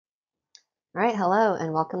All right, hello,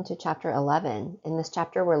 and welcome to Chapter 11. In this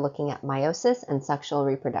chapter, we're looking at meiosis and sexual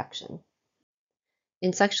reproduction.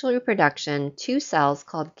 In sexual reproduction, two cells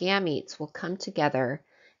called gametes will come together,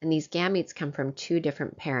 and these gametes come from two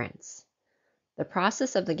different parents. The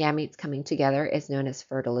process of the gametes coming together is known as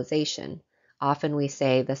fertilization. Often we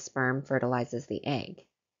say the sperm fertilizes the egg.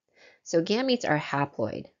 So gametes are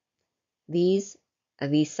haploid. These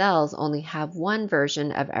cells only have one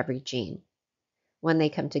version of every gene. When they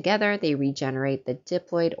come together, they regenerate the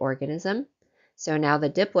diploid organism. So now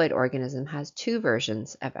the diploid organism has two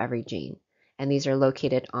versions of every gene, and these are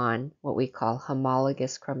located on what we call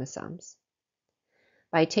homologous chromosomes.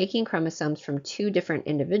 By taking chromosomes from two different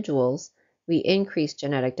individuals, we increase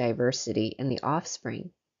genetic diversity in the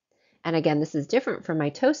offspring. And again, this is different from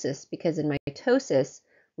mitosis because in mitosis,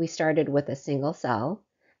 we started with a single cell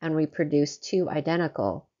and we produced two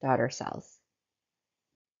identical daughter cells.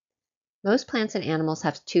 Most plants and animals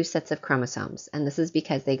have two sets of chromosomes, and this is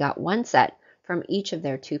because they got one set from each of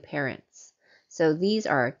their two parents. So these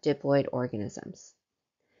are diploid organisms.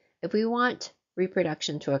 If we want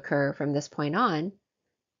reproduction to occur from this point on,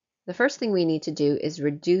 the first thing we need to do is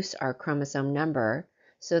reduce our chromosome number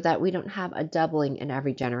so that we don't have a doubling in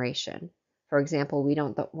every generation. For example, we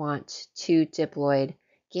don't want two diploid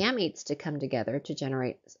gametes to come together to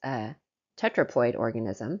generate a tetraploid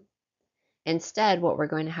organism. Instead, what we're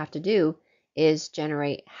going to have to do is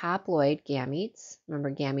generate haploid gametes. Remember,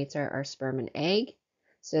 gametes are our sperm and egg,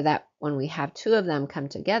 so that when we have two of them come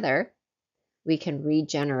together, we can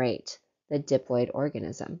regenerate the diploid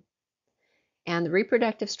organism. And the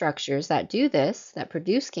reproductive structures that do this, that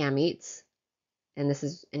produce gametes, and this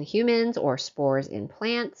is in humans or spores in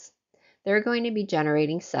plants, they're going to be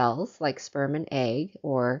generating cells like sperm and egg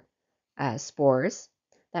or spores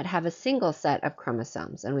that have a single set of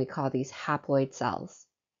chromosomes, and we call these haploid cells.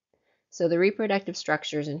 So the reproductive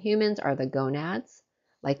structures in humans are the gonads,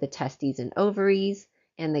 like the testes and ovaries,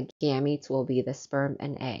 and the gametes will be the sperm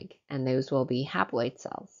and egg, and those will be haploid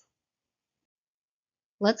cells.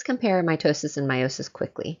 Let's compare mitosis and meiosis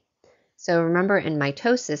quickly. So remember, in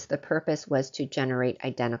mitosis, the purpose was to generate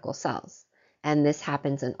identical cells, and this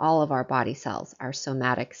happens in all of our body cells, our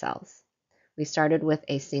somatic cells. We started with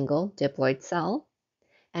a single diploid cell,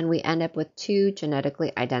 and we end up with two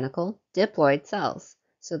genetically identical diploid cells,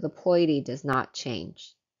 so the ploidy does not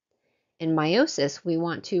change. In meiosis, we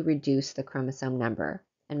want to reduce the chromosome number,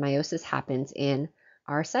 and meiosis happens in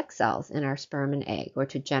our sex cells, in our sperm and egg, or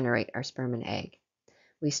to generate our sperm and egg.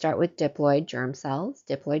 We start with diploid germ cells,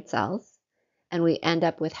 diploid cells, and we end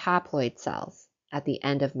up with haploid cells at the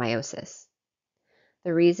end of meiosis.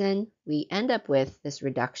 The reason we end up with this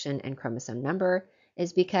reduction in chromosome number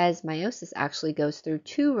is because meiosis actually goes through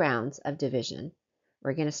two rounds of division.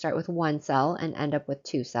 We're going to start with one cell and end up with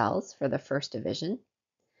two cells for the first division.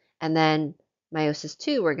 And then meiosis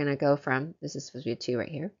 2, we're going to go from, this is supposed to be a 2 right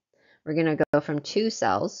here, we're going to go from 2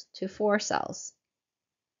 cells to 4 cells.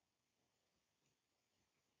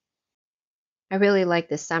 I really like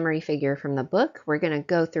this summary figure from the book. We're going to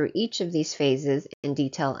go through each of these phases in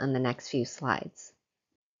detail in the next few slides.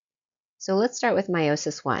 So let's start with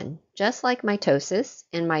meiosis 1. Just like mitosis,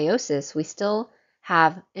 in meiosis, we still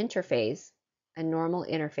have interphase, a normal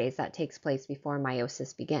interphase that takes place before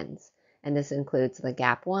meiosis begins. And this includes the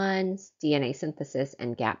gap1, DNA synthesis,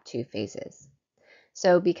 and gap2 phases.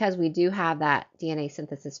 So because we do have that DNA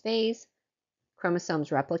synthesis phase,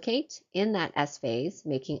 chromosomes replicate in that S phase,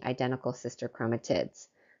 making identical sister chromatids.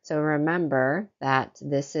 So remember that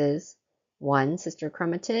this is one sister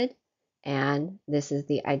chromatid, and this is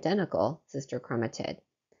the identical sister chromatid.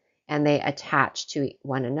 And they attach to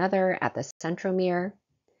one another at the centromere,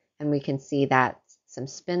 and we can see that some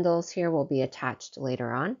spindles here will be attached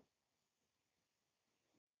later on.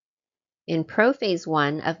 In prophase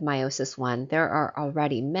 1 of meiosis 1, there are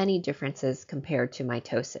already many differences compared to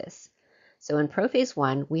mitosis. So in prophase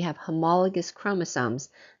 1, we have homologous chromosomes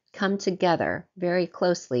come together very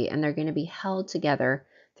closely, and they're going to be held together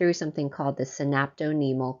through something called the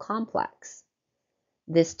synaptonemal complex.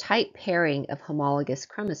 This tight pairing of homologous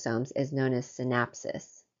chromosomes is known as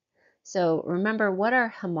synapsis. So remember, what are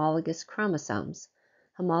homologous chromosomes?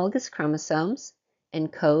 Homologous chromosomes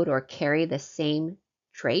encode or carry the same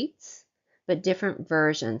traits, but different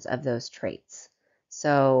versions of those traits.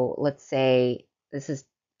 So let's say, this is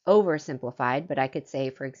oversimplified, but I could say,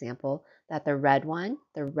 for example, that the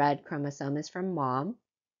red chromosome is from mom,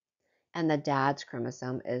 and the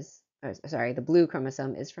blue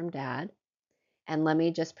chromosome is from dad. And let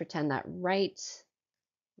me just pretend that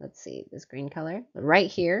this green color,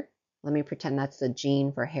 right here, let me pretend that's the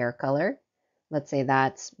gene for hair color. Let's say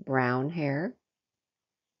that's brown hair.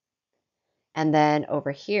 And then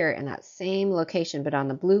over here in that same location, but on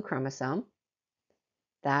the blue chromosome,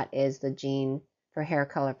 that is the gene for hair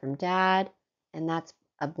color from dad, and that's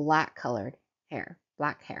a black colored hair,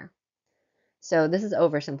 black hair. So this is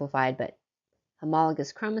oversimplified, but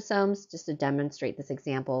homologous chromosomes, just to demonstrate this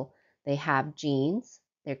example, they have genes.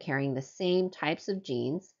 They're carrying the same types of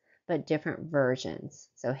genes, but different versions.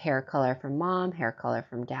 So hair color from mom, hair color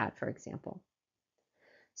from dad, for example.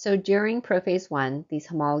 So during prophase 1, these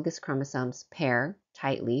homologous chromosomes pair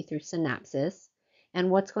tightly through synapses. And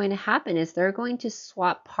what's going to happen is they're going to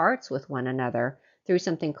swap parts with one another through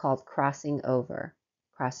something called crossing over.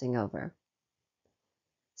 Crossing over.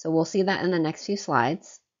 So we'll see that in the next few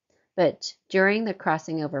slides. But during the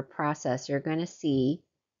crossing over process, you're going to see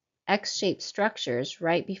X-shaped structures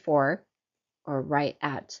right before or right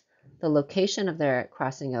at the location of their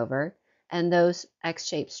crossing over. And those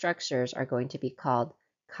X-shaped structures are going to be called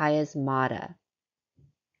chiasmata.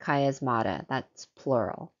 Chiasmata, that's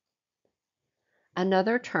plural.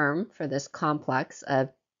 Another term for this complex of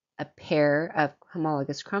a pair of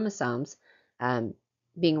homologous chromosomes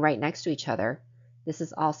being right next to each other, this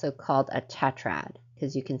is also called a tetrad,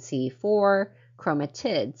 because you can see 4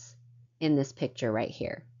 chromatids in this picture right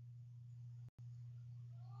here.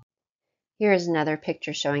 Here is another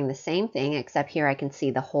picture showing the same thing, except here I can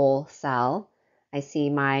see the whole cell. I see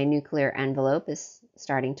my nuclear envelope is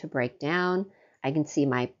starting to break down. I can see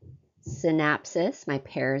my synapses, my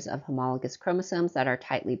pairs of homologous chromosomes that are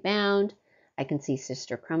tightly bound. I can see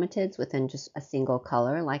sister chromatids within just a single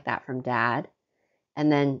color, like that from dad.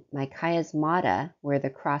 And then my chiasmata, where the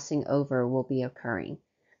crossing over will be occurring.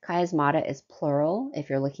 Chiasmata is plural. If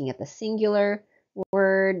you're looking at the singular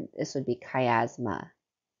word, this would be chiasma.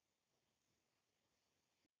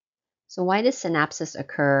 So why does synapsis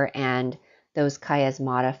occur and those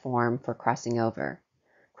chiasmata form for crossing over?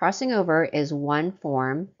 Crossing over is one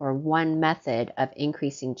form or one method of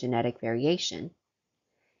increasing genetic variation.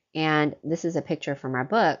 And this is a picture from our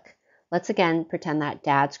book. Let's again pretend that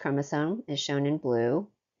dad's chromosome is shown in blue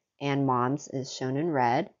and mom's is shown in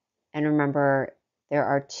red. And remember, there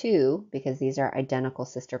are 2 because these are identical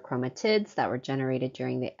sister chromatids that were generated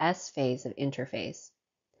during the S phase of interphase.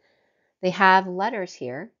 They have letters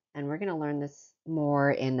here, and we're going to learn this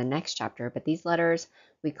more in the next chapter, but these letters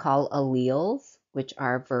we call alleles, which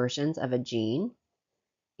are versions of a gene.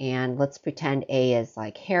 And let's pretend A is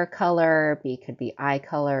like hair color, B could be eye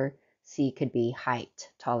color, C could be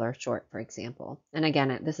height, tall or short, for example. And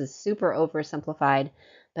again, this is super oversimplified,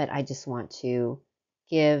 but I just want to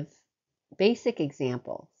give basic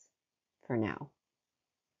examples for now.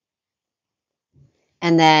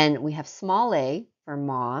 And then we have small a for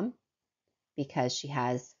mom, because she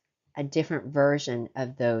has a different version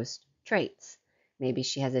of those traits. Maybe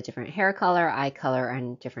she has a different hair color, eye color,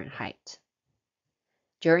 and different height.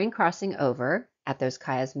 During crossing over at those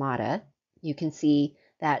chiasmata, you can see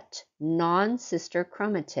that non-sister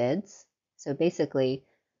chromatids, so basically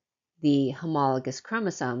the homologous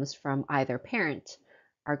chromosomes from either parent,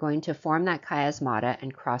 are going to form that chiasmata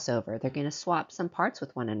and cross over. They're going to swap some parts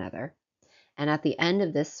with one another. And at the end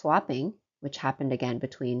of this swapping, which happened again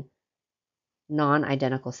between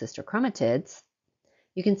non-identical sister chromatids,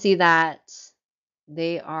 you can see that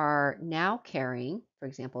they are now carrying, for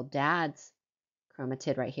example, dad's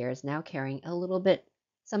chromatid right here is now carrying a little bit,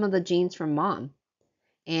 some of the genes from mom.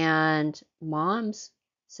 And mom's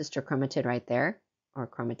sister chromatid right there, or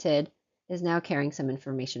chromatid, is now carrying some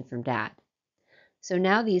information from dad. So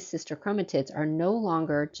now these sister chromatids are no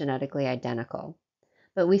longer genetically identical,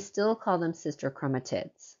 but we still call them sister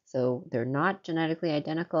chromatids. So they're not genetically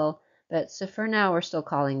identical, but so for now we're still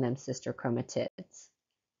calling them sister chromatids.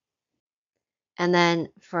 And then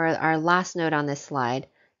for our last note on this slide,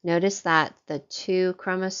 notice that the 2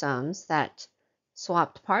 chromosomes that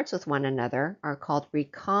swapped parts with one another are called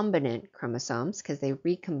recombinant chromosomes because they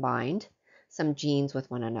recombined some genes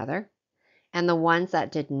with one another. And the ones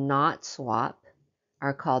that did not swap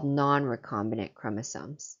are called non-recombinant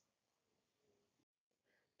chromosomes.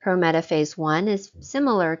 Prometaphase 1 is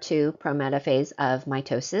similar to prometaphase of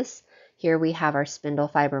mitosis. Here we have our spindle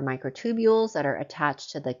fiber microtubules that are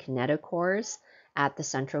attached to the kinetochores at the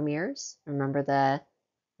centromeres. Remember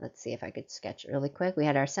let's see if I could sketch it really quick. We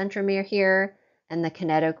had our centromere here, and the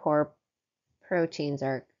kinetochore proteins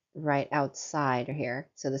are right outside here.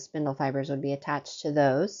 So the spindle fibers would be attached to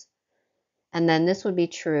those. And then this would be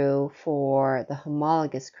true for the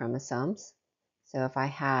homologous chromosomes. So if I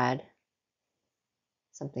had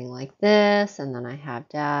something like this, and then I have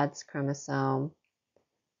dad's chromosome,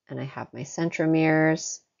 and I have my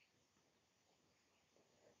centromeres.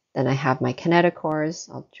 Then I have my kinetochores.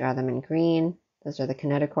 I'll draw them in green. Those are the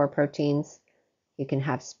kinetochore proteins. you can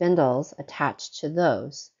have spindles attached to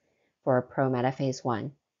those for prometaphase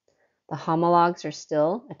 1. The homologs are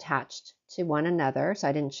still attached to one another, so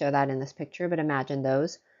I didn't show that in this picture, but imagine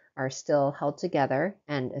those are still held together,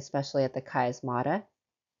 and especially at the chiasmata.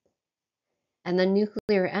 And the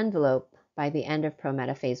nuclear envelope by the end of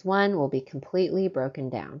prometaphase 1 will be completely broken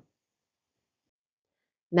down.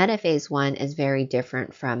 Metaphase 1 is very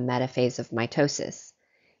different from metaphase of mitosis.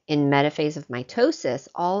 In metaphase of mitosis,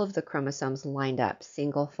 all of the chromosomes lined up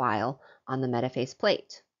single file on the metaphase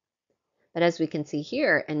plate. But as we can see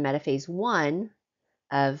here, in metaphase 1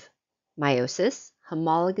 of meiosis,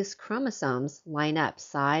 homologous chromosomes line up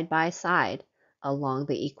side by side along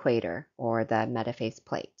the equator or the metaphase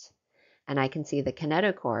plate. And I can see the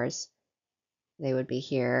kinetochores, they would be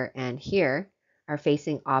here and here, are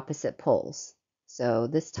facing opposite poles. So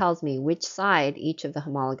this tells me which side each of the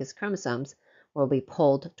homologous chromosomes will be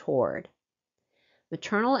pulled toward.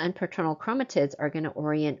 Maternal and paternal chromatids are going to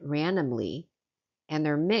orient randomly, and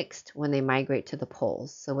they're mixed when they migrate to the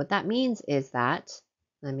poles. So what that means is that,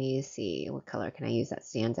 let me see, what color can I use that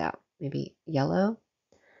stands out? Maybe yellow?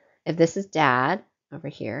 If this is dad over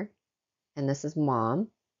here, and this is mom,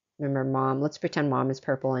 remember mom, let's pretend mom is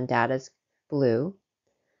purple and dad is blue.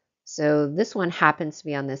 So this one happens to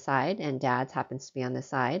be on this side, and dad's happens to be on this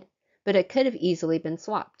side, but it could have easily been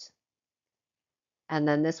swapped. And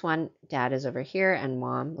then this one, dad is over here, and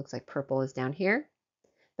mom looks like purple is down here.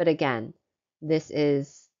 But again, this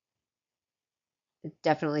is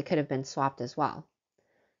definitely could have been swapped as well.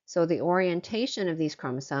 So the orientation of these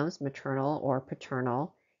chromosomes, maternal or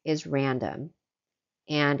paternal, is random,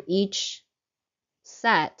 and each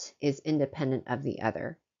set is independent of the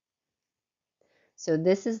other. So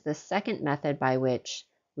this is the second method by which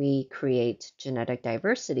we create genetic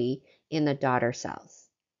diversity in the daughter cells.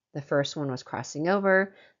 The first one was crossing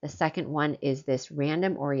over. The second one is this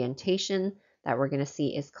random orientation that we're going to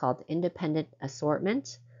see is called independent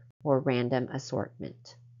assortment or random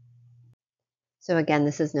assortment. So again,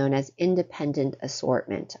 this is known as independent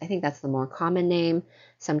assortment. I think that's the more common name.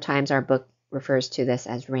 Sometimes our book refers to this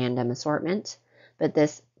as random assortment, but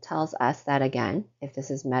this tells us that again, if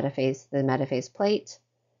this is metaphase, the metaphase plate,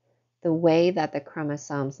 the way that the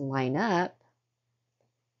chromosomes line up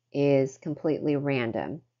is completely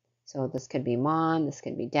random. So this could be mom, this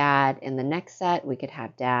could be dad. In the next set, we could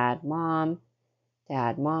have dad, mom,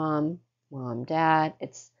 mom, dad.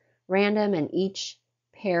 It's random, and each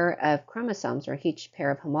pair of chromosomes or each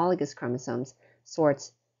pair of homologous chromosomes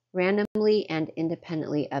sorts randomly and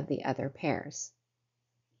independently of the other pairs.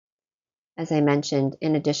 As I mentioned,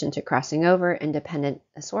 in addition to crossing over, independent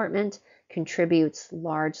assortment contributes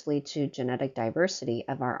largely to genetic diversity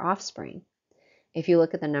of our offspring. If you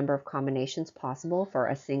look at the number of combinations possible for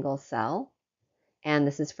a single cell, and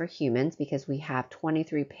this is for humans because we have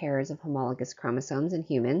 23 pairs of homologous chromosomes in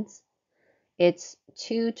humans, it's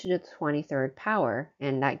 2 to the 23rd power,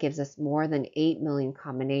 and that gives us more than 8 million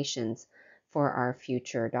combinations for our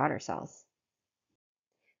future daughter cells.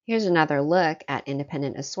 Here's another look at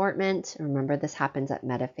independent assortment. Remember, this happens at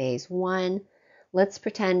metaphase 1. Let's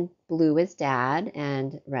pretend blue is dad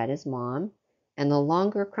and red is mom. And the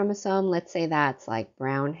longer chromosome, let's say that's like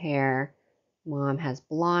brown hair, mom has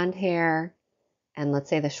blonde hair, and let's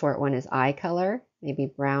say the short one is eye color, maybe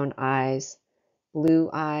brown eyes, blue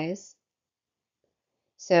eyes.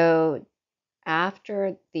 So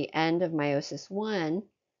after the end of meiosis 1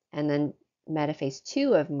 and then metaphase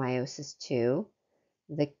 2 of meiosis 2,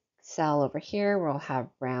 the cell over here will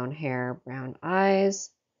have brown hair, brown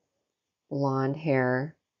eyes, blonde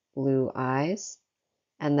hair, blue eyes,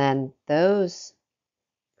 and then those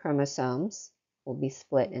chromosomes will be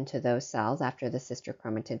split into those cells after the sister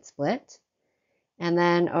chromatid split. And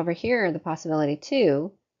then over here, the possibility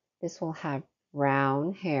 2, this will have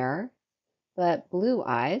brown hair, but blue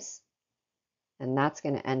eyes, and that's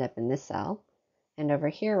going to end up in this cell. And over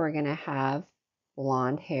here, we're going to have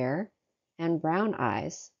blonde hair and brown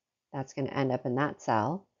eyes. That's going to end up in that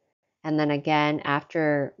cell. And then again,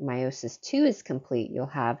 after meiosis 2 is complete, you'll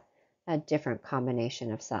have a different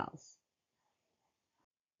combination of cells.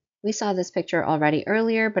 We saw this picture already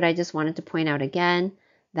earlier, but I just wanted to point out again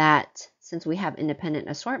that since we have independent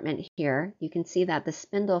assortment here, you can see that the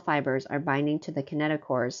spindle fibers are binding to the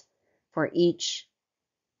kinetochores for each,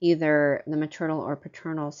 either the maternal or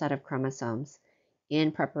paternal set of chromosomes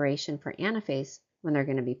in preparation for anaphase when they're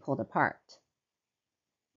going to be pulled apart.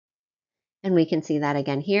 And we can see that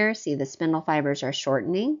again here. See, the spindle fibers are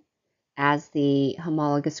shortening as the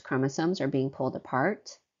homologous chromosomes are being pulled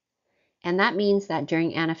apart. And that means that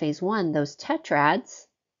during anaphase 1, those tetrads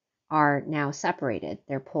are now separated.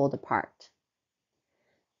 They're pulled apart.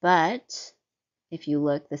 But If you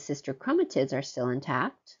look, the sister chromatids are still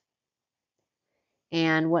intact.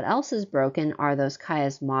 And what else is broken are those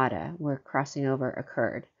chiasmata where crossing over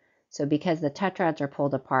occurred. So because the tetrads are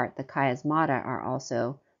pulled apart, the chiasmata are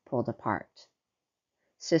also pulled apart.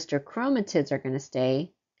 Sister chromatids are going to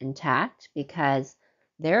stay intact because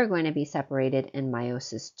they're going to be separated in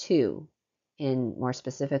meiosis II, in more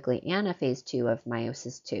specifically anaphase 2 of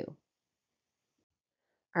meiosis II.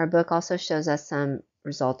 Our book also shows us some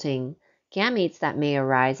resulting gametes that may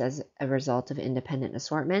arise as a result of independent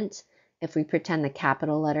assortment. If we pretend the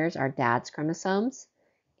capital letters are dad's chromosomes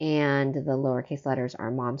and the lowercase letters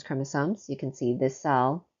are mom's chromosomes, you can see this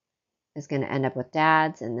cell is going to end up with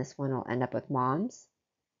dad's and this one will end up with mom's.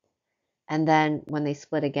 And then when they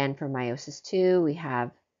split again for meiosis II, we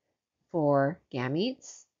have 4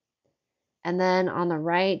 gametes. And then on the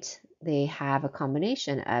right, they have a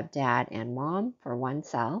combination of dad and mom for one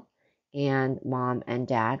cell and mom and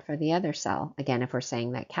dad for the other cell. Again, if we're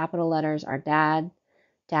saying that capital letters are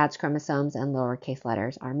dad's chromosomes, and lowercase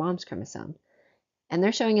letters are mom's chromosome. And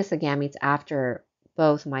they're showing us the gametes after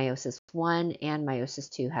both meiosis I and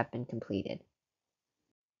meiosis II have been completed.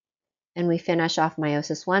 And we finish off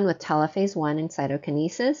meiosis I with telophase I and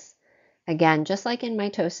cytokinesis. Again, just like in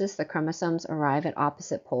mitosis, the chromosomes arrive at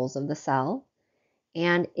opposite poles of the cell.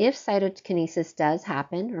 And if cytokinesis does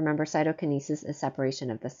happen, remember cytokinesis is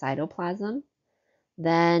separation of the cytoplasm,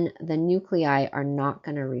 then the nuclei are not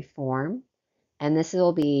going to reform. And this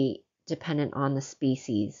will be dependent on the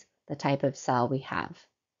species, the type of cell we have.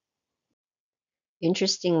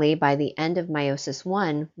 Interestingly, by the end of meiosis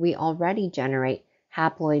I, we already generate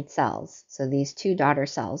haploid cells. So these 2 daughter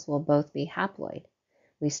cells will both be haploid.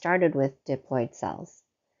 We started with diploid cells.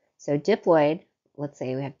 So diploid, let's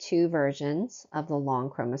say we have 2 versions of the long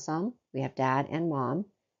chromosome. We have dad and mom,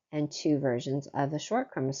 and 2 versions of the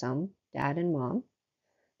short chromosome, dad and mom.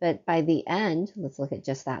 But by the end, let's look at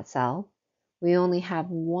just that cell, we only have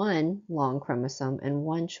 1 long chromosome and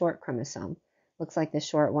 1 short chromosome. Looks like the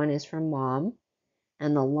short one is from mom,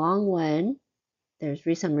 and the long one,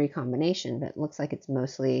 there's some recombination, but it looks like it's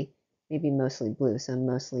maybe mostly blue, so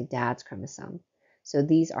mostly dad's chromosome. So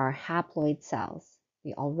these are haploid cells.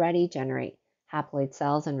 We already generate haploid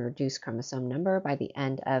cells and reduce chromosome number by the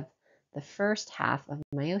end of the first half of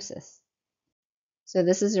meiosis. So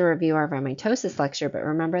this is a review of our mitosis lecture, but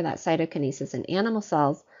remember that cytokinesis in animal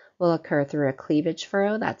cells will occur through a cleavage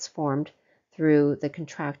furrow that's formed through the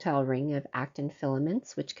contractile ring of actin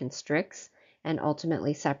filaments, which constricts and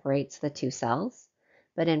ultimately separates the 2 cells.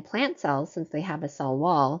 But in plant cells, since they have a cell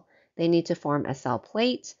wall, they need to form a cell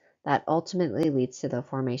plate that ultimately leads to the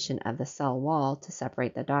formation of the cell wall to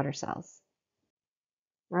separate the daughter cells.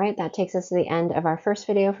 All right, that takes us to the end of our first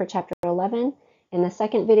video for chapter 11. In the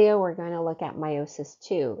second video, we're going to look at meiosis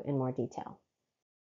II in more detail.